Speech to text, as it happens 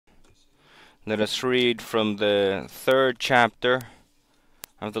Let us read from the 3rd chapter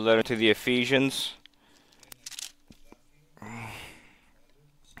of the letter to the Ephesians.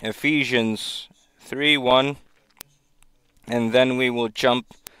 Ephesians 3:1, and then we will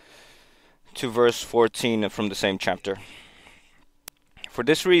jump to verse 14 from the same chapter. For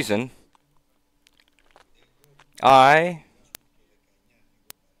this reason, let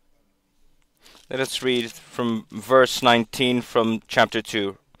us read from verse 19 from chapter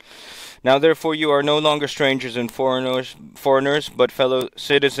 2. Now therefore you are no longer strangers and foreigners, but fellow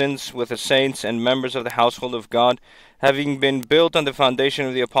citizens with the saints and members of the household of God, having been built on the foundation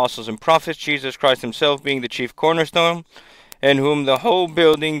of the apostles and prophets, Jesus Christ himself being the chief cornerstone, in whom the whole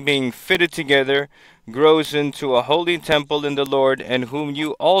building being fitted together grows into a holy temple in the Lord, and whom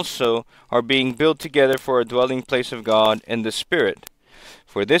you also are being built together for a dwelling place of God in the Spirit.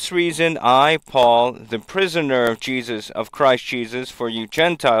 For this reason I, Paul, the prisoner of Christ Jesus, for you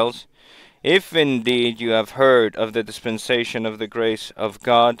Gentiles, if indeed you have heard of the dispensation of the grace of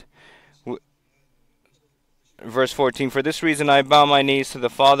God. Verse 14, for this reason I bow my knees to the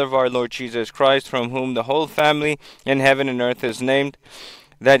Father of our Lord Jesus Christ, from whom the whole family in heaven and earth is named,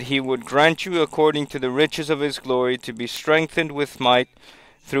 that he would grant you according to the riches of his glory to be strengthened with might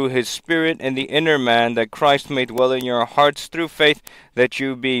through his Spirit in the inner man, that Christ may dwell in your hearts through faith, that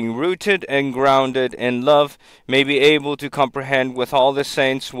you, being rooted and grounded in love, may be able to comprehend with all the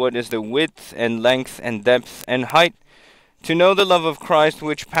saints what is the width and length and depth and height, to know the love of Christ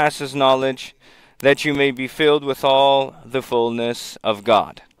which passes knowledge, that you may be filled with all the fullness of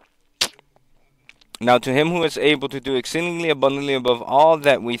God. Now to him who is able to do exceedingly abundantly above all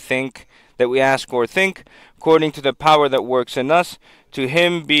that we ask or think, according to the power that works in us, to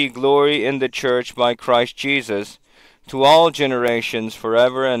him be glory in the church by Christ Jesus, to all generations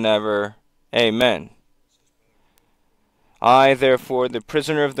forever and ever. Amen. I, therefore, the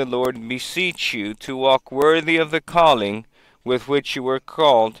prisoner of the Lord, beseech you to walk worthy of the calling with which you were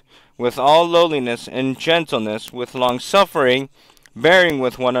called, with all lowliness and gentleness, with long-suffering, bearing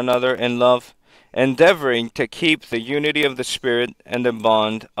with one another in love, endeavoring to keep the unity of the Spirit and the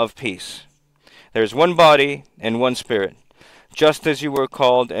bond of peace. There is one body and one Spirit, just as you were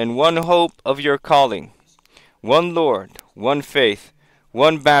called, and one hope of your calling, one Lord, one faith,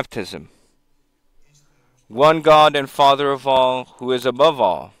 one baptism, one God and Father of all, who is above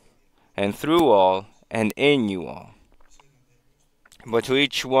all, and through all, and in you all. But to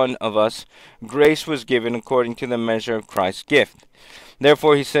each one of us grace was given according to the measure of Christ's gift.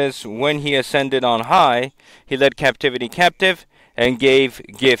 Therefore he says, when he ascended on high, he led captivity captive, and gave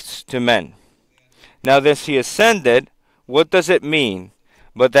gifts to men. Now this he ascended, what does it mean?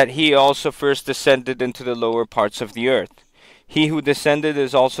 But that he also first descended into the lower parts of the earth. He who descended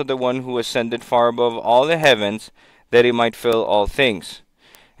is also the one who ascended far above all the heavens, that he might fill all things.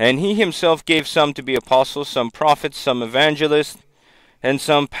 And he himself gave some to be apostles, some prophets, some evangelists, and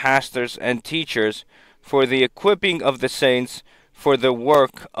some pastors and teachers, for the equipping of the saints, for the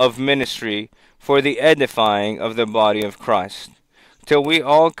work of ministry, for the edifying of the body of Christ, till we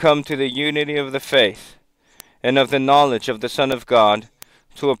all come to the unity of the faith, and of the knowledge of the Son of God,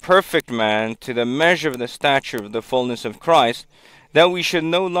 to a perfect man, to the measure of the stature of the fullness of Christ, that we should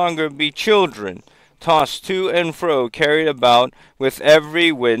no longer be children, tossed to and fro, carried about with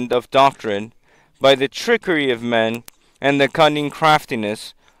every wind of doctrine, by the trickery of men, and the cunning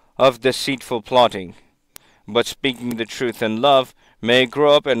craftiness of deceitful plotting, but speaking the truth in love, may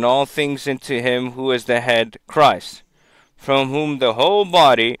grow up in all things into him who is the head, Christ, from whom the whole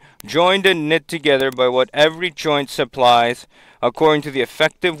body, joined and knit together by what every joint supplies, according to the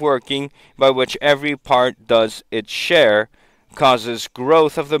effective working by which every part does its share, causes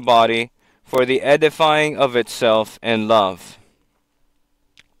growth of the body for the edifying of itself in love.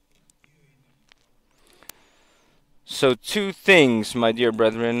 So 2 things, my dear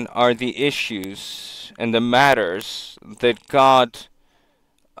brethren, are the issues and the matters that God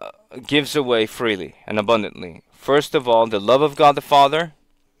gives away freely and abundantly. First of all, the love of God the Father,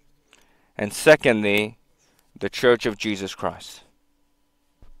 and secondly, the Church of Jesus Christ.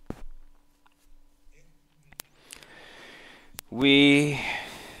 We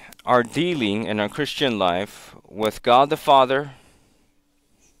are dealing in our Christian life with God the Father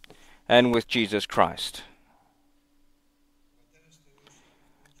and with Jesus Christ.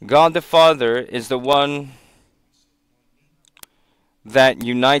 God the Father is the one that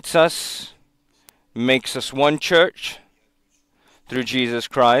unites us, makes us one church through Jesus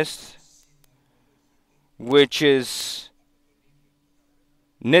Christ, which is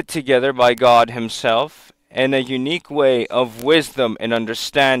knit together by God himself in a unique way of wisdom and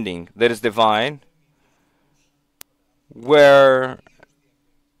understanding that is divine, where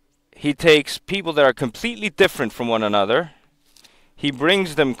He takes people that are completely different from one another. He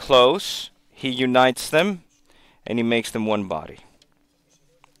brings them close. He unites them. And he makes them one body.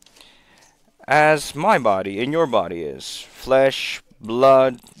 As my body and your body is. Flesh,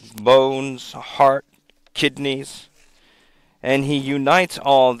 blood, bones, heart, kidneys. And he unites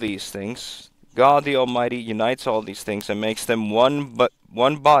all these things. God the Almighty unites all these things and makes them one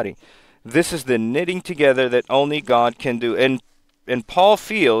body. This is the knitting together that only God can do. And Paul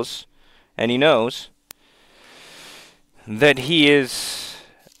feels, and he knows, that he is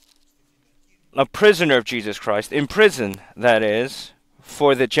a prisoner of Jesus Christ, in prison, that is,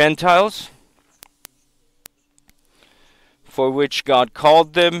 for the Gentiles, for which God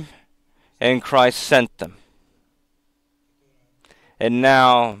called them, and Christ sent them. And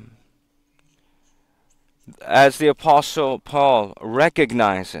now, as the Apostle Paul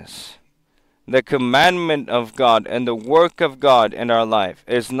recognizes, the commandment of God and the work of God in our life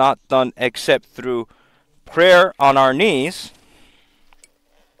is not done except through prayer on our knees,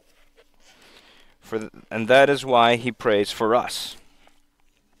 and that is why he prays for us,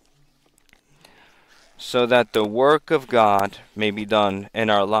 so that the work of God may be done in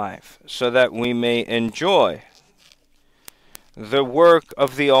our life, so that we may enjoy the work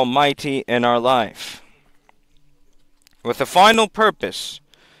of the Almighty in our life, with the final purpose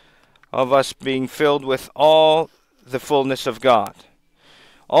of us being filled with all the fullness of God.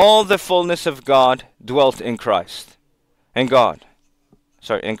 All the fullness of God dwelt in Christ. In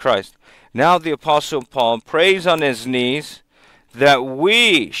Christ. Now the Apostle Paul prays on his knees that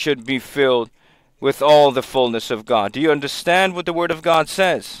we should be filled with all the fullness of God. Do you understand what the Word of God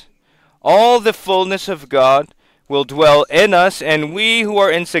says? All the fullness of God will dwell in us, and we who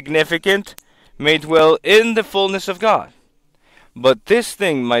are insignificant may dwell in the fullness of God. But this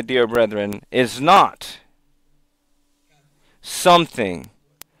thing, my dear brethren, is not something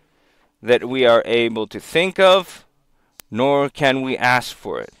that we are able to think of, nor can we ask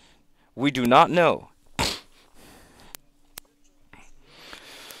for it. We do not know.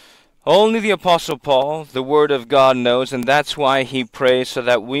 Only the Apostle Paul, the Word of God, knows, and that's why he prays, so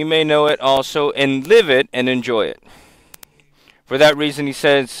that we may know it also and live it and enjoy it. For that reason he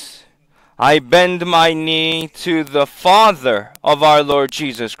says, I bend my knee to the Father of our Lord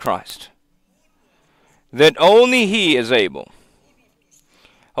Jesus Christ, that only He is able,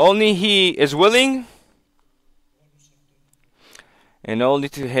 only He is willing, and only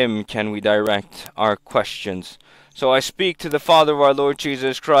to Him can we direct our questions. So I speak to the Father of our Lord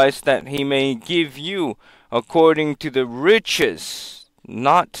Jesus Christ, that He may give you according to the riches,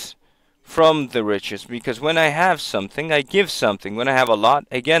 not from the riches, because when I have something, I give something. When I have a lot,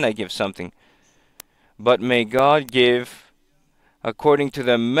 again I give something. But may God give according to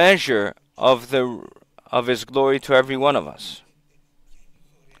the measure of His glory to every one of us.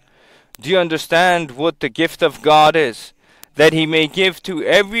 Do you understand what the gift of God is? That He may give to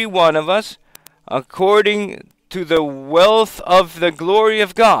every one of us according to the wealth of the glory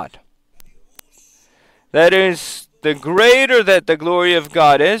of God. That is, the greater that the glory of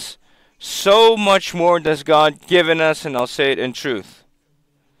God is, so much more does God give in us, and I'll say it in truth.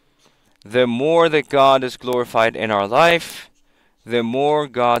 The more that God is glorified in our life, the more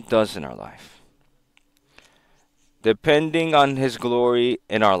God does in our life. Depending on His glory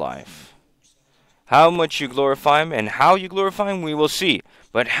in our life. How much you glorify Him and how you glorify Him, we will see.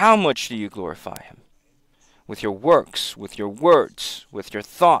 But how much do you glorify Him? With your works, with your words, with your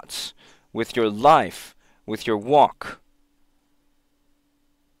thoughts, with your life, with your walk.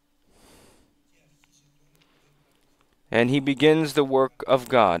 And He begins the work of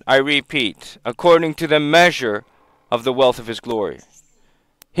God. I repeat, according to the measure of the wealth of His glory.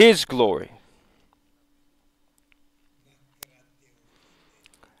 His glory.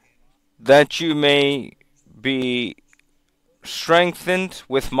 That you may be strengthened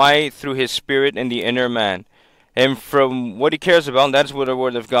with might through His Spirit in the inner man. And from what He cares about, and that's where the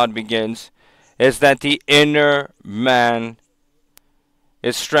Word of God begins, is that the inner man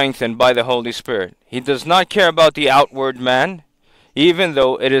is strengthened by the Holy Spirit. He does not care about the outward man, even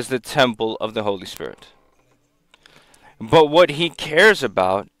though it is the temple of the Holy Spirit. But what He cares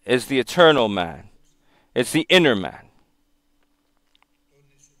about is the eternal man. It's the inner man.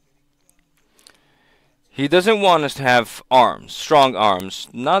 He doesn't want us to have arms, strong arms.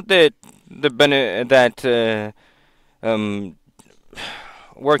 Not that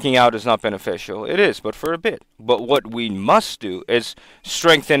working out is not beneficial. It is, but for a bit. But what we must do is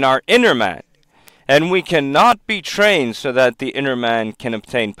strengthen our inner man. And we cannot be trained so that the inner man can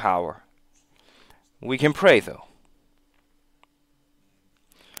obtain power. We can pray, though.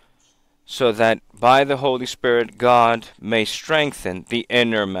 so that by the Holy Spirit God may strengthen the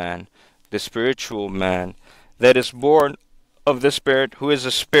inner man, the spiritual man, that is born of the Spirit, who is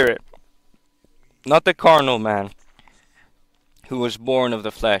a spirit, not the carnal man, who was born of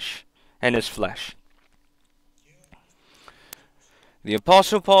the flesh and is flesh. The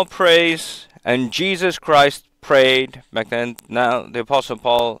Apostle Paul prays, and Jesus Christ prayed back then. Now, the Apostle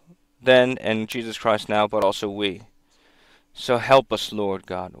Paul then, and Jesus Christ now, but also we. So help us, Lord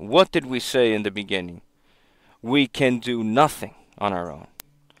God. What did we say in the beginning? We can do nothing on our own.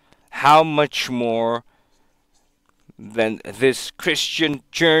 How much more than this Christian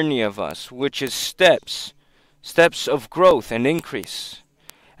journey of us, which is steps of growth and increase.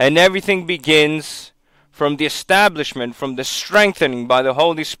 And everything begins from the establishment, from the strengthening by the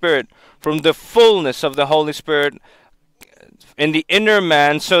Holy Spirit, from the fullness of the Holy Spirit in the inner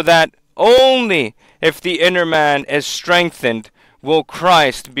man, so that only if the inner man is strengthened will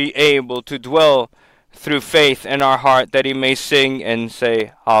Christ be able to dwell through faith in our heart, that he may sing and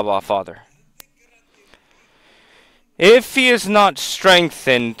say, Abba, Father. If he is not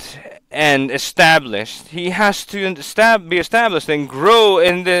strengthened and established, he has to be established and grow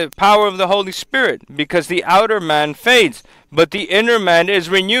in the power of the Holy Spirit, because the outer man fades, but the inner man is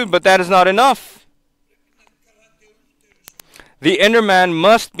renewed. But that is not enough. The inner man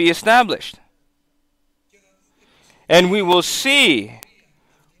must be established. And we will see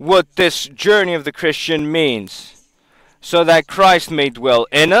what this journey of the Christian means, so that Christ may dwell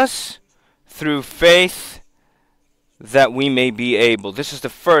in us through faith, that we may be able. This is the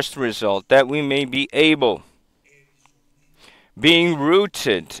first result, that we may be able. Being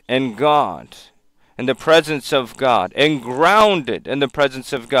rooted in God, in the presence of God, and grounded in the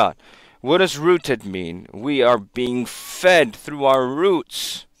presence of God. What does rooted mean? We are being fed through our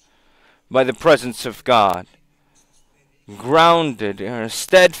roots by the presence of God. Grounded,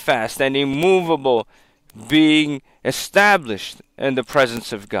 steadfast and immovable, being established in the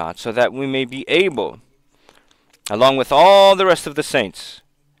presence of God, so that we may be able, along with all the rest of the saints,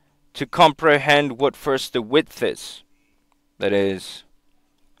 to comprehend what first the width is. That is,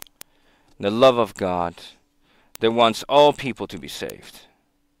 the love of God that wants all people to be saved.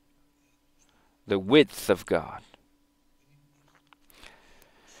 The width of God.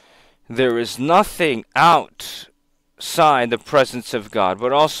 There is nothing outside the presence of God,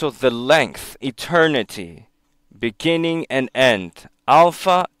 but also the length, eternity, beginning and end,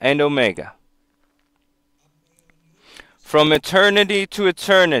 Alpha and Omega. From eternity to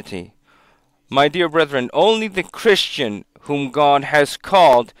eternity, my dear brethren, only the Christian whom God has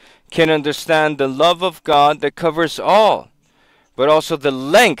called can understand the love of God that covers all, but also the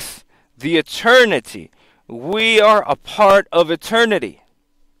length, the eternity. We are a part of eternity.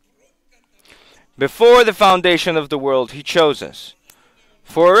 Before the foundation of the world, he chose us.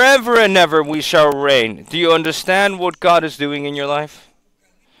 Forever and ever we shall reign. Do you understand what God is doing in your life?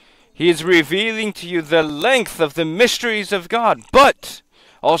 He is revealing to you the length of the mysteries of God, but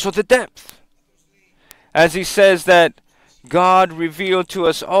also the depth. As he says that God revealed to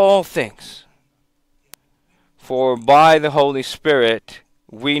us all things. For by the Holy Spirit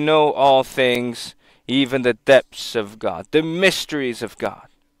we know all things, even the depths of God, the mysteries of God.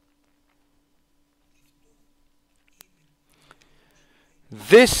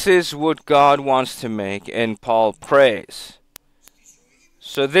 This is what God wants to make, and Paul prays.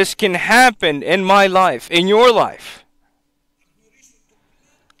 So this can happen in my life, in your life.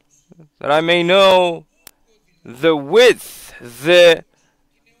 That I may know the width, the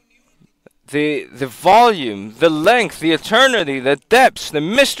volume, the length, the eternity, the depths, the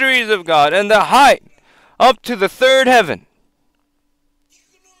mysteries of God, and the height up to the third heaven.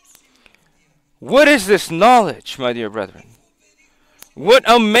 What is this knowledge, my dear brethren? What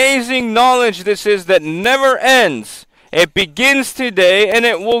amazing knowledge this is that never ends. It begins today and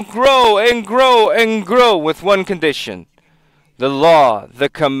it will grow and grow and grow with one condition. The law, the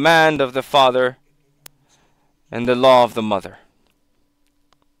command of the Father, and the law of the Mother.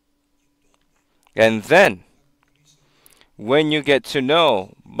 And then, when you get to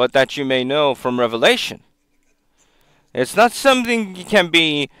know, but that you may know from Revelation, it's not something that can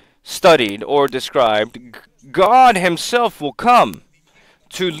be studied or described. God himself will come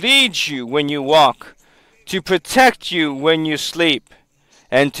to lead you when you walk, to protect you when you sleep,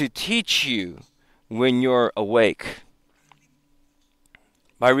 and to teach you when you're awake.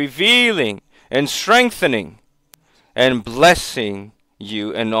 By revealing and strengthening and blessing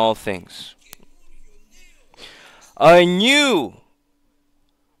you in all things. A new,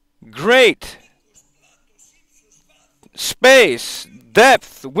 great space,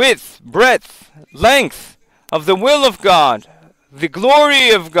 depth, width, breadth, length of the will of God, the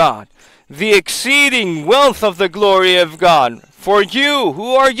glory of God, the exceeding wealth of the glory of God for you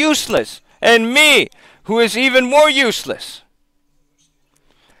who are useless, and me who is even more useless.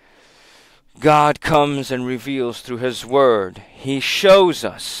 God comes and reveals through His Word. He shows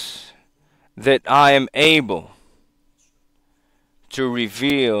us that I am able to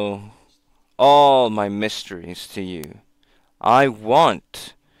reveal all my mysteries to you. I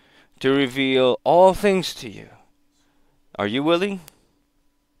want to reveal all things to you. Are you willing?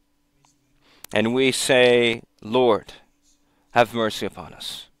 And we say, Lord, have mercy upon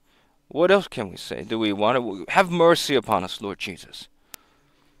us. What else can we say? Do we want to? Have mercy upon us, Lord Jesus.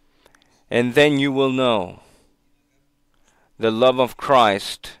 And then you will know the love of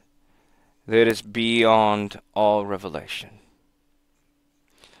Christ that is beyond all revelation,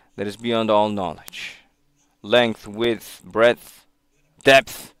 that is beyond all knowledge, length, width, breadth,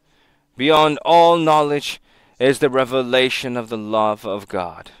 depth. Beyond all knowledge is the revelation of the love of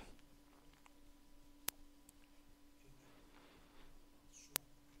God.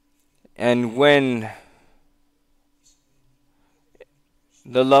 And when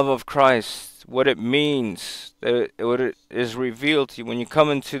the love of Christ, what it means, what it is revealed to you, when you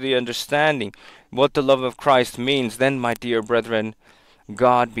come into the understanding what the love of Christ means, then, my dear brethren,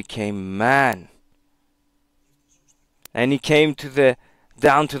 God became man. And He came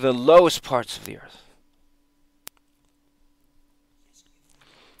down to the lowest parts of the earth.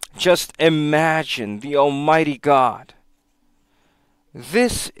 Just imagine the Almighty God.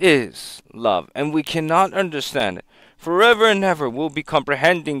 This is love, and we cannot understand it. Forever and ever we'll be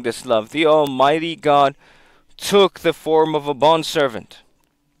comprehending this love. The Almighty God took the form of a bondservant.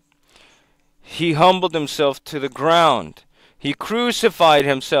 He humbled Himself to the ground. He crucified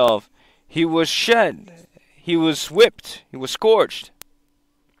Himself. He was shed. He was whipped. He was scourged.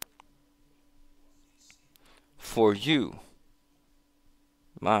 For you.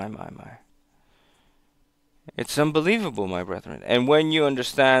 My. It's unbelievable, my brethren. And when you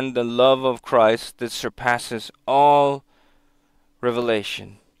understand the love of Christ that surpasses all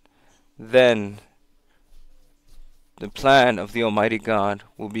revelation, then the plan of the Almighty God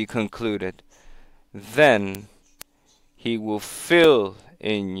will be concluded. Then He will fill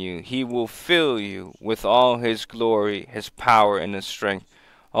in you. He will fill you with all His glory, His power, and His strength.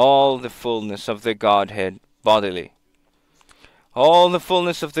 All the fullness of the Godhead bodily. All the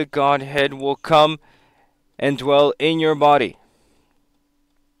fullness of the Godhead will come and dwell in your body.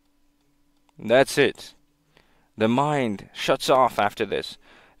 That's it. The mind shuts off after this.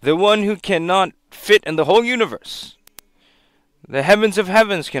 The one who cannot fit in the whole universe. The heavens of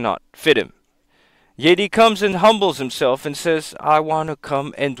heavens cannot fit Him. Yet He comes and humbles Himself and says, I want to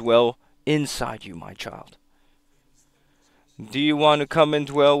come and dwell inside you, my child. Do you want to come and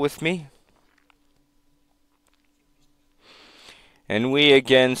dwell with me? And we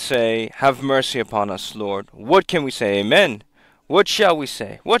again say, have mercy upon us, Lord. What can we say? Amen. What shall we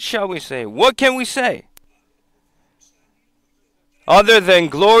say? What shall we say? What can we say? Other than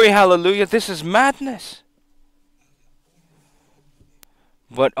glory, hallelujah, this is madness.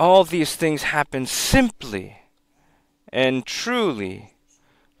 But all these things happen simply and truly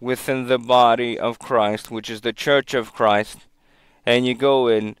within the body of Christ, which is the church of Christ, and you go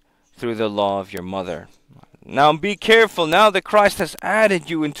in through the law of your mother. Now be careful, now that Christ has added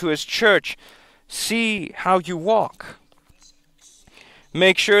you into His church, see how you walk.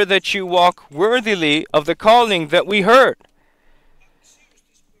 Make sure that you walk worthily of the calling that we heard.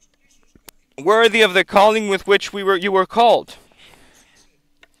 Worthy of the calling with which you were called.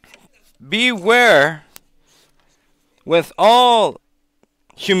 Beware with all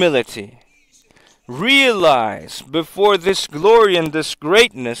humility. Realize before this glory and this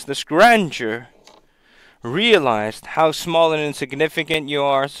greatness, this grandeur, realized how small and insignificant you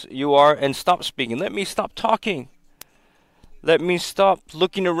are, and stop speaking. Let me stop talking. Let me stop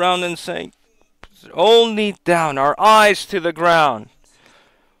looking around and saying, only down, our eyes to the ground,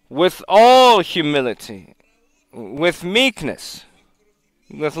 with all humility, with meekness,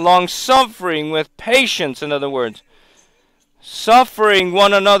 with long suffering, with patience, in other words, suffering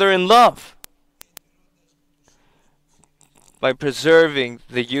one another in love, by preserving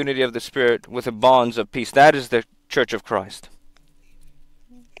the unity of the Spirit with the bonds of peace. That is the church of Christ.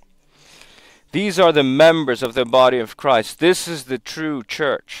 These are the members of the body of Christ. This is the true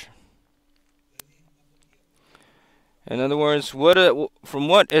church. In other words, from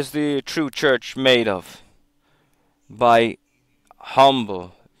what is the true church made of? By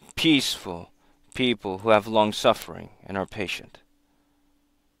humble, peaceful people who have long suffering and are patient.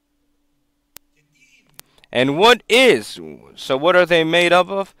 And what are they made up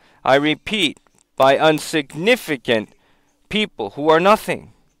of? I repeat, by insignificant people who are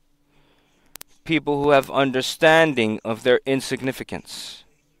nothing. people who have understanding of their insignificance.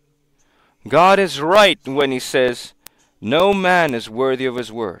 God is right when he says, no man is worthy of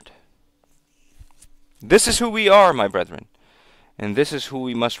his word. This is who we are, my brethren, and this is who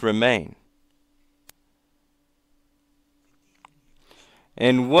we must remain.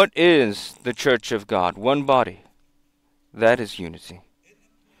 And what is the church of God? One body. That is unity.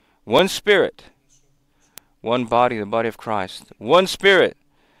 One Spirit. One body, the body of Christ. One Spirit,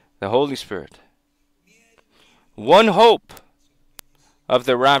 the Holy Spirit. One hope of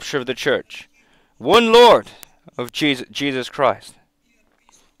the rapture of the church. One Lord of Jesus Christ.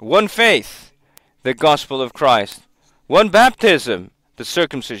 One faith, the gospel of Christ. One baptism, the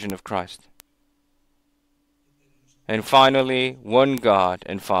circumcision of Christ. And finally, one God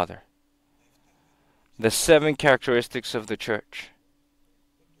and Father. The 7 characteristics of the church.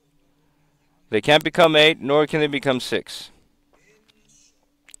 They can't become 8, nor can they become 6.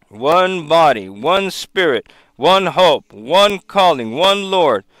 One body, one Spirit, one hope, one calling, one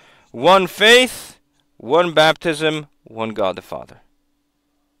Lord, one faith, one baptism, one God the Father.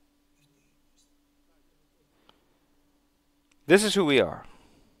 This is who we are.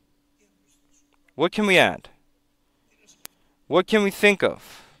 What can we add? What can we think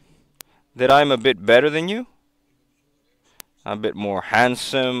of? That I'm a bit better than you? A bit more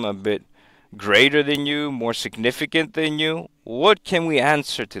handsome, a bit greater than you, more significant than you? What can we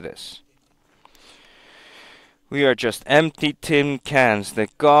answer to this? We are just empty tin cans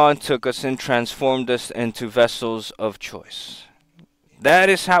that God took us and transformed us into vessels of choice. That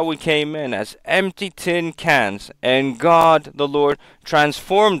is how we came in, as empty tin cans, and God, the Lord,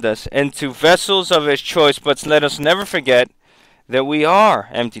 transformed us into vessels of his choice. But let us never forget that we are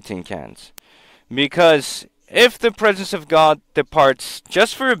empty tin cans. Because if the presence of God departs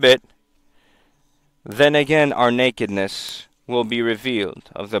just for a bit, then again our nakedness will be revealed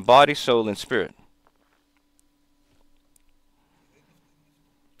of the body, soul, and spirit.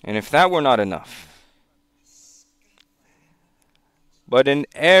 And if that were not enough, but in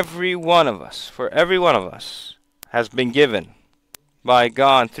every one of us, for every one of us, has been given by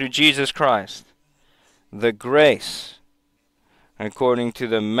God through Jesus Christ the grace according to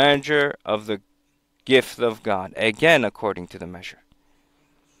the measure of the gift of God. Again, according to the measure.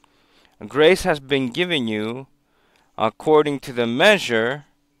 Grace has been given you according to the measure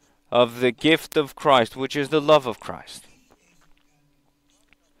of the gift of Christ, which is the love of Christ.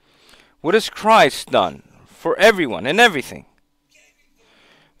 What has Christ done for everyone and everything?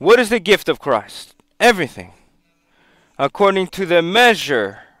 What is the gift of Christ? Everything. According to the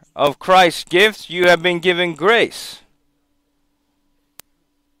measure of Christ's gifts, you have been given grace.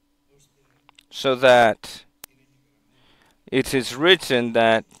 So that it is written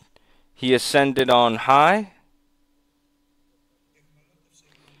that he ascended on high.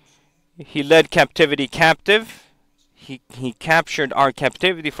 He led captivity captive. He captured our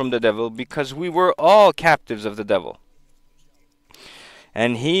captivity from the devil, because we were all captives of the devil.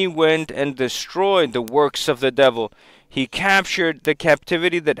 And he went and destroyed the works of the devil. He captured the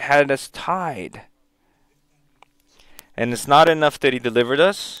captivity that had us tied. And it's not enough that he delivered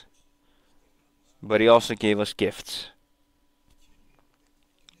us, but he also gave us gifts.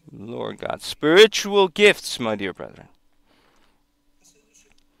 Lord God, spiritual gifts, my dear brethren.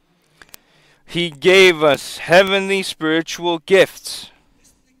 He gave us heavenly spiritual gifts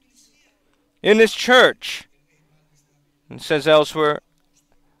in his church. It says elsewhere,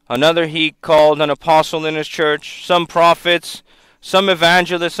 another he called an apostle in his church, some prophets, some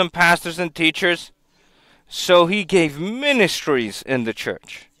evangelists, some pastors and teachers. So he gave ministries in the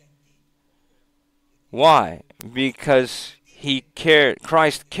church. Why? Because he cared.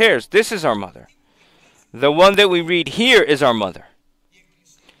 Christ cares. This is our mother. The one that we read here is our mother.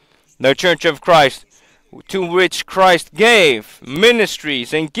 The church of Christ, to which Christ gave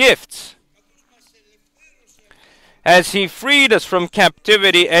ministries and gifts. As he freed us from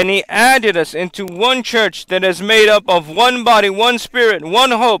captivity, and he added us into one church that is made up of one body, one Spirit,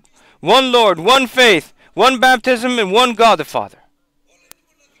 one hope, one Lord, one faith, one baptism, and one God the Father.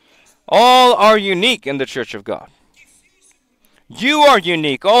 All are unique in the church of God. You are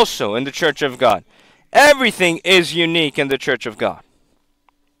unique also in the church of God. Everything is unique in the church of God.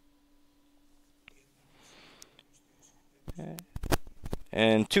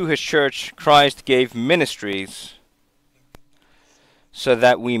 And to his church, Christ gave ministries so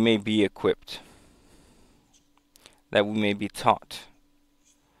that we may be equipped, that we may be taught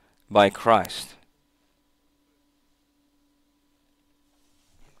by Christ.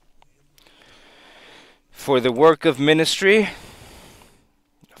 For the work of ministry,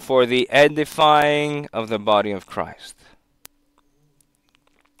 for the edifying of the body of Christ.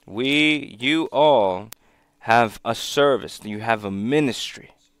 You all have a service. You have a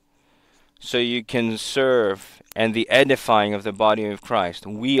ministry. So you can serve and the edifying of the body of Christ.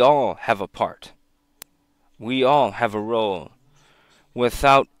 We all have a part. We all have a role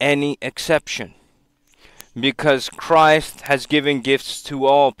without any exception. Because Christ has given gifts to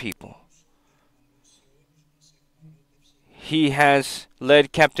all people. He has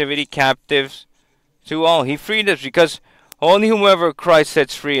led captivity captives to all. He freed us because only whomever Christ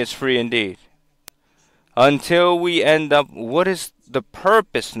sets free is free indeed. Until we end up, what is the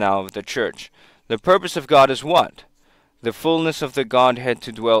purpose now of the church? The purpose of God is what? The fullness of the Godhead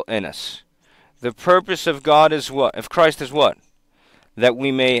to dwell in us. The purpose of God is what? Of Christ is what? That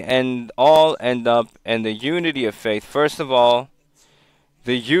we may end up in the unity of faith. First of all,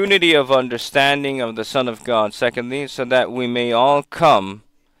 the unity of understanding of the Son of God. Secondly, so that we may all come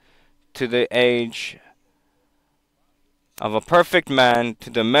to the age of a perfect man, to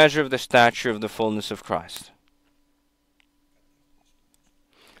the measure of the stature of the fullness of Christ.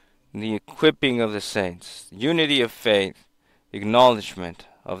 The equipping of the saints, unity of faith, acknowledgement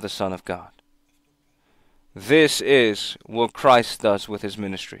of the Son of God. This is what Christ does with his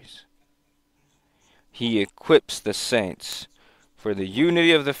ministries. He equips the saints for the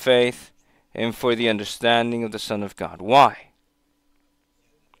unity of the faith and for the understanding of the Son of God. Why?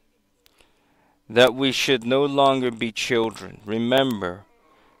 That we should no longer be children. Remember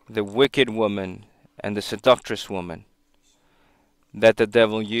the wicked woman and the seductress woman that the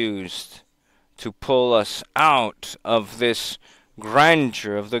devil used to pull us out of this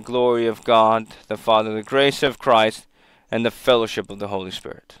grandeur of the glory of God the Father, the grace of Christ, and the fellowship of the Holy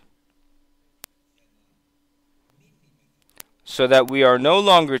Spirit. So that we are no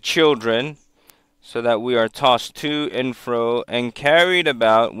longer children, so that we are tossed to and fro and carried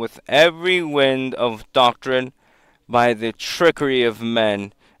about with every wind of doctrine by the trickery of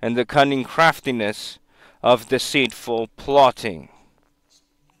men and the cunning craftiness of deceitful plotting.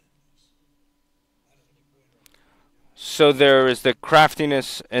 So there is the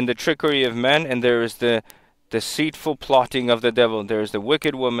craftiness and the trickery of men, and there is the deceitful plotting of the devil. There is the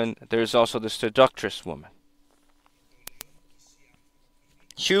wicked woman, there is also the seductress woman.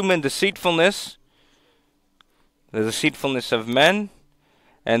 Human deceitfulness, the deceitfulness of men,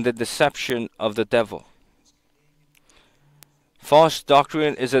 and the deception of the devil. False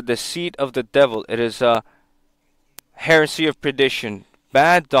doctrine is a deceit of the devil. It is a heresy of perdition.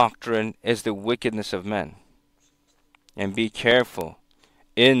 Bad doctrine is the wickedness of men. And be careful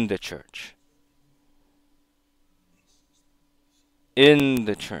in the church. In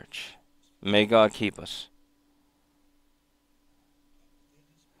the church. May God keep us.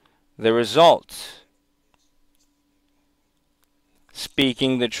 The result,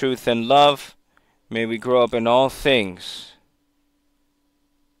 speaking the truth in love, may we grow up in all things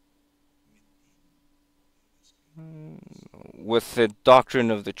with the doctrine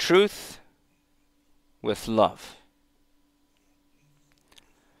of the truth, with love.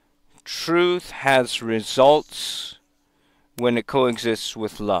 Truth has results when it coexists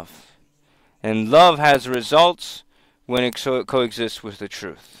with love. And love has results when it coexists with the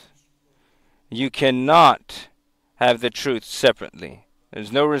truth. You cannot have the truth separately.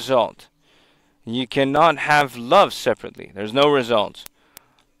 There's no result. You cannot have love separately. There's no result.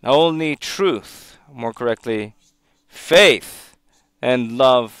 Only truth, more correctly, faith and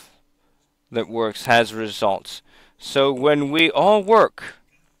love that works has results. So when we all work,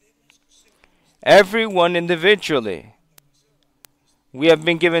 everyone individually, we have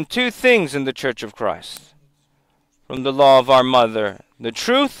been given two things in the Church of Christ from the law of our mother, the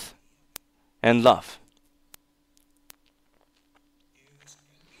truth and love.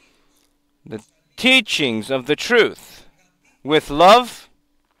 The teachings of the truth with love,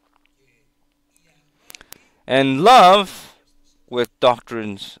 and love with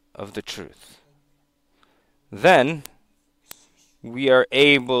doctrines of the truth. Then we are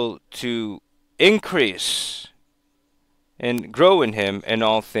able to increase and grow in Him in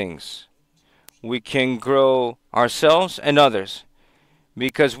all things. We can grow ourselves and others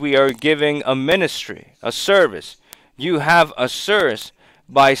because we are giving a ministry, a service. You have a service.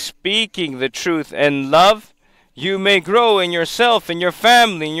 By speaking the truth and love, you may grow in yourself, in your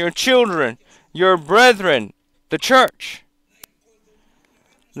family, in your children, your brethren, the church.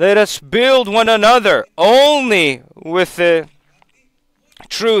 Let us build one another only with the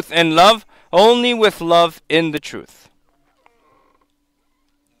truth and love, only with love in the truth.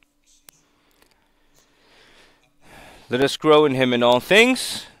 Let us grow in Him in all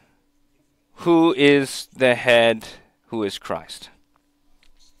things, who is the head, who is Christ.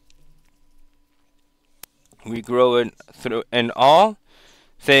 We grow in all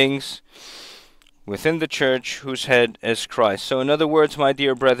things within the church whose head is Christ. So in other words, my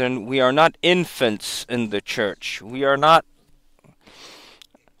dear brethren, we are not infants in the church. We are not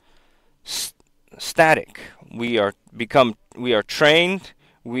static. We are trained,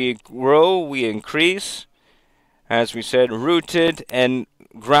 we grow, we increase, as we said, rooted and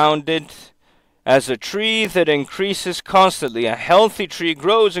grounded as a tree that increases constantly. A healthy tree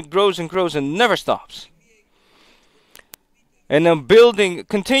grows and grows and grows and never stops. And a building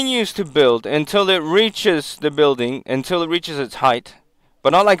continues to build until it reaches its height, but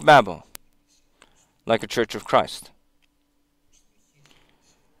not like Babel, like a church of Christ.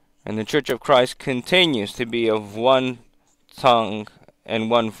 And the church of Christ continues to be of one tongue and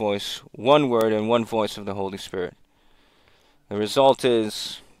one voice, one word and one voice of the Holy Spirit. The result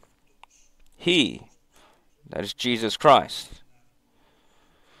is He, that is Jesus Christ,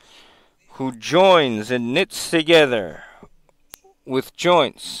 who joins and knits together with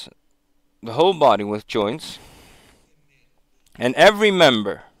joints, the whole body with joints, and every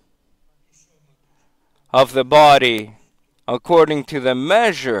member of the body according to the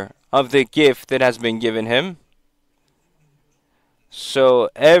measure of the gift that has been given him, so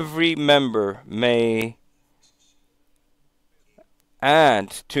every member may add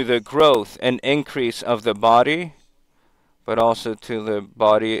to the growth and increase of the body, but also to the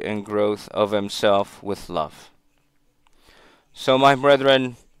body and growth of himself with love. So, my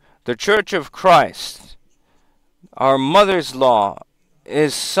brethren, the Church of Christ, our mother's law,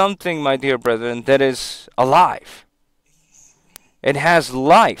 is something, my dear brethren, that is alive. It has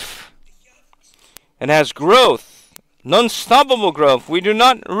life. It has growth, non-stoppable growth. We do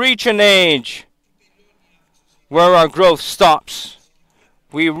not reach an age where our growth stops.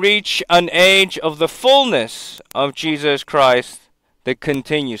 We reach an age of the fullness of Jesus Christ that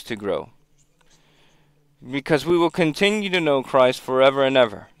continues to grow, because we will continue to know Christ forever and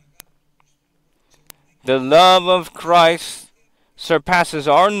ever. The love of Christ surpasses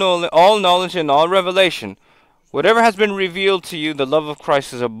all knowledge and all revelation. Whatever has been revealed to you, the love of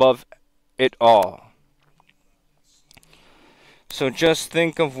Christ is above it all. So just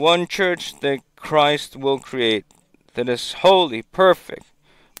think of one church that Christ will create, that is holy, perfect,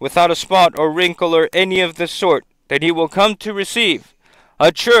 without a spot or wrinkle or any of the sort, that he will come to receive.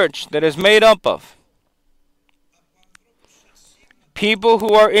 A church that is made up of people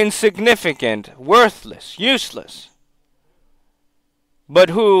who are insignificant, worthless, useless, but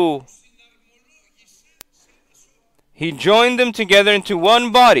who he joined them together into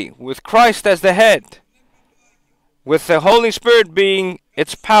one body, with Christ as the head, with the Holy Spirit being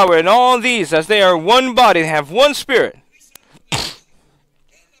its power, and all these, as they are one body, have one spirit.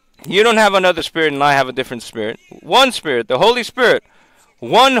 You don't have another spirit and I have a different spirit. One spirit, the Holy Spirit.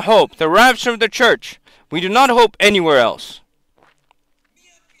 One hope, the rapture of the church. We do not hope anywhere else.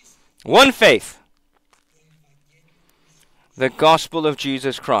 One faith, the gospel of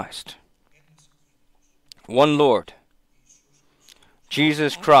Jesus Christ. One Lord,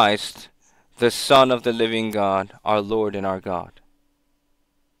 Jesus Christ, the Son of the living God, our Lord and our God.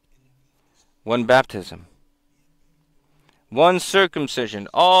 One baptism. One circumcision.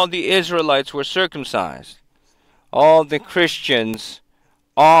 All the Israelites were circumcised. All the Christians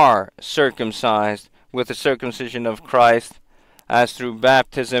are circumcised with the circumcision of Christ, as through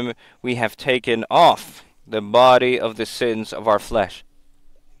baptism we have taken off the body of the sins of our flesh.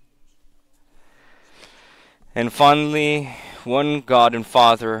 And finally, one God and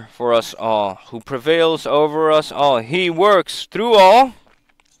Father for us all, who prevails over us all. He works through all,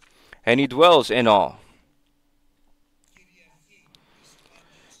 and he dwells in all.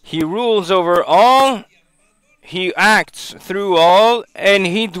 He rules over all, he acts through all, and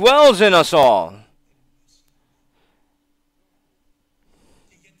he dwells in us all.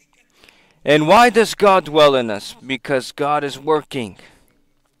 And why does God dwell in us? Because God is working,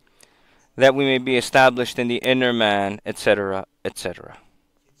 that we may be established in the inner man, etc., etc.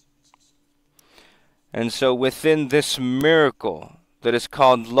 And so within this miracle that is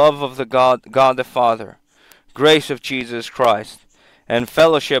called love of the God the Father, grace of Jesus Christ, and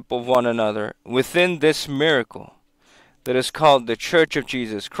fellowship of one another, within this miracle that is called the Church of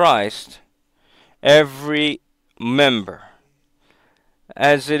Jesus Christ, every member,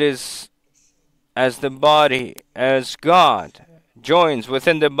 as the body, as God joins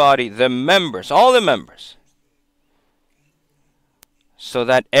within the body the members, all the members, so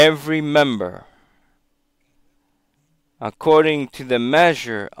that every member, according to the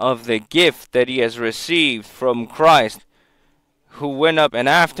measure of the gift that he has received from Christ, who went up and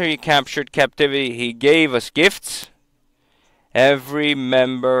after he captured captivity, he gave us gifts. Every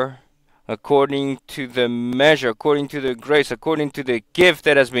member, according to the measure, according to the grace, according to the gift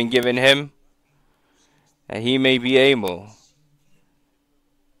that has been given him, that he may be able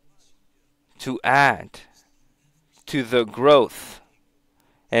to add to the growth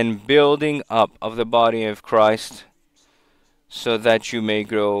and building up of the body of Christ, so that you may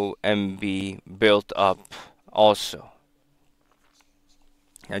grow and be built up also.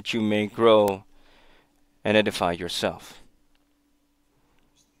 That you may grow and edify yourself.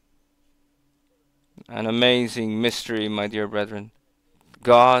 An amazing mystery, my dear brethren.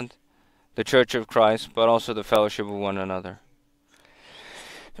 God, the Church of Christ, but also the fellowship of one another.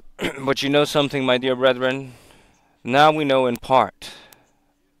 But you know something, my dear brethren? Now we know in part.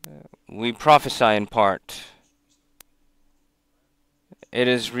 We prophesy in part. It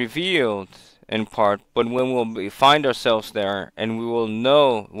is revealed in part, but when we'll find ourselves there and we will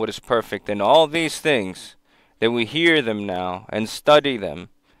know what is perfect in all these things, that we hear them now and study them,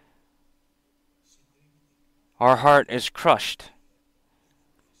 our heart is crushed.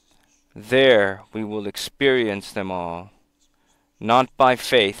 There we will experience them all, not by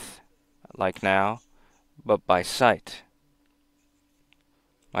faith like now, but by sight.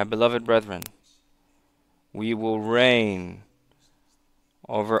 My beloved brethren, we will reign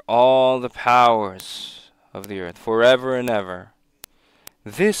over all the powers of the earth forever and ever.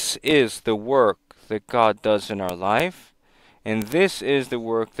 This is the work that God does in our life, and this is the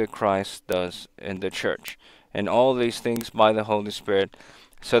work that Christ does in the church, and all these things by the Holy Spirit,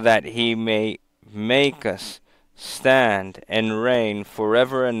 so that he may make us stand and reign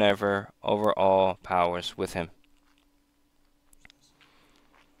forever and ever over all powers with him.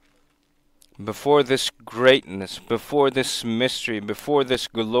 Before this greatness, before this mystery, before this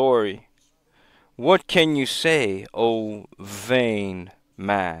glory, what can you say, O vain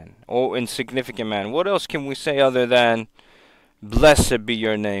man, O insignificant man? What else can we say other than, blessed be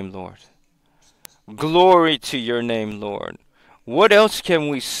your name, Lord? Glory to your name, Lord. What else can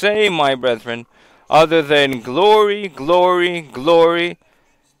we say, my brethren, other than glory, glory, glory?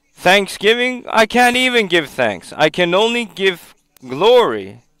 Thanksgiving? I can't even give thanks. I can only give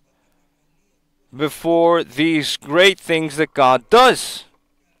glory before these great things that God does,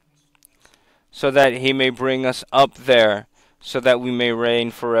 so that he may bring us up there, so that we may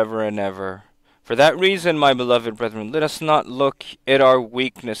reign forever and ever. For that reason, my beloved brethren, let us not look at our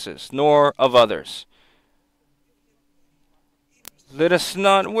weaknesses, nor of others. Let us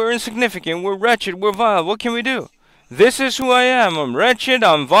not, we're insignificant, we're wretched, we're vile. What can we do? This is who I am. I'm wretched,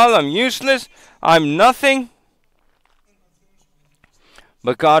 I'm vile, I'm useless, I'm nothing.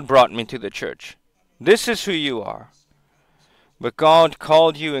 But God brought me to the church. This is who you are. But God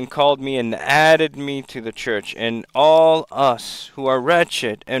called you and called me and added me to the church. And all us who are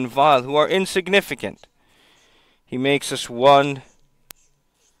wretched and vile, who are insignificant, he makes us one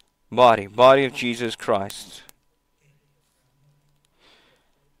body of Jesus Christ.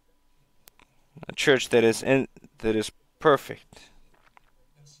 A church that is perfect.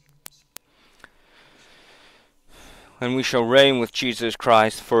 And we shall reign with Jesus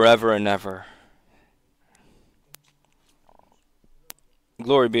Christ forever and ever.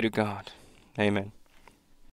 Glory be to God. Amen.